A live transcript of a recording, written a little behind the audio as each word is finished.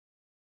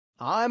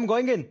I'm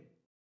going in.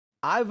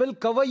 I will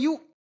cover you.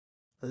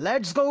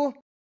 Let's go.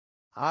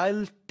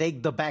 I'll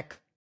take the back.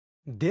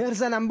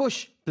 There's an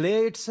ambush.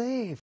 Play it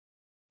safe.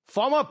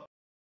 Form up.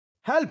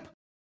 Help.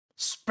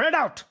 Spread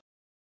out.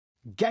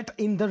 Get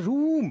in the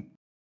room.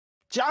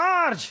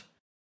 Charge.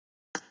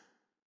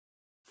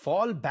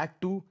 Fall back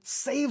to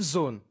safe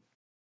zone.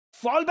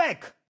 Fall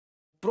back.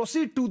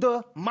 Proceed to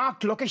the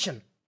marked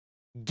location.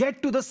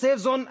 Get to the safe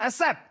zone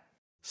ASAP.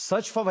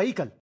 Search for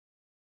vehicle.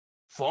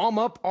 Form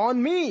up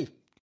on me.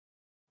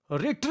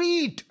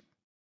 Retreat.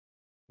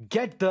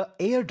 Get the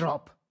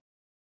airdrop.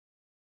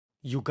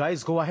 You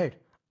guys go ahead.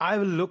 I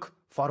will look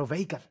for a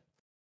vehicle.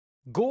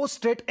 Go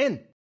straight in.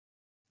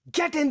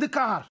 Get in the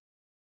car.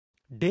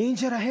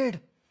 Danger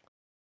ahead.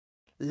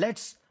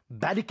 Let's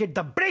barricade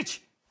the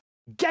bridge.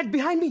 Get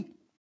behind me.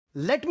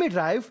 Let me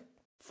drive.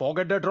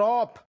 Forget the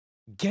drop.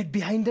 Get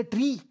behind the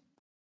tree.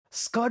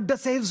 Skirt the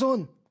safe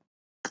zone.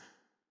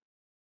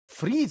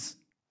 Freeze.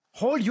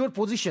 Hold your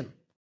position.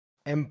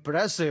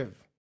 Impressive.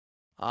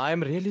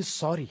 I'm really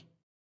sorry.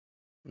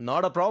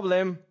 Not a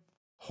problem.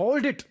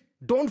 Hold it.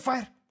 Don't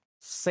fire.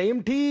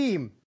 Same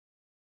team.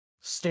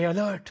 Stay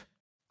alert.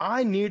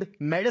 I need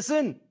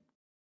medicine.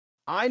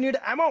 I need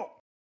ammo.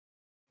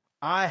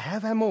 I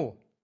have ammo.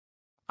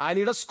 I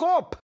need a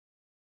scope.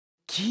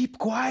 Keep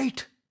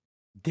quiet.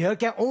 There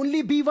can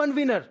only be one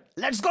winner.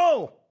 Let's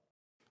go.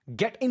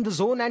 Get in the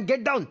zone and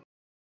get down.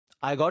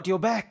 I got your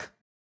back.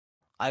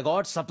 I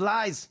got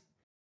supplies.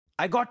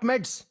 I got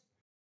meds.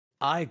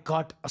 I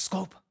got a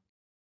scope.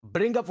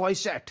 Bring up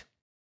voice chat.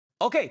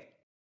 Okay.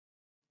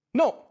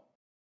 No.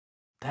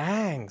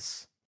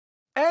 Thanks.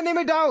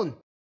 Enemy down.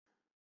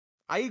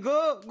 आई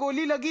गो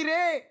गोली लगी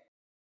रे.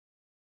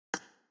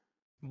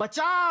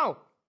 बचाओ.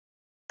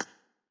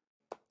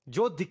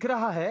 जो दिख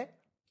रहा है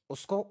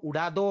उसको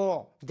उड़ा दो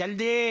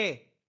जल्दी.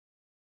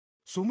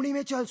 सुमड़ी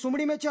में चल,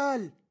 सुमड़ी में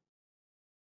चल.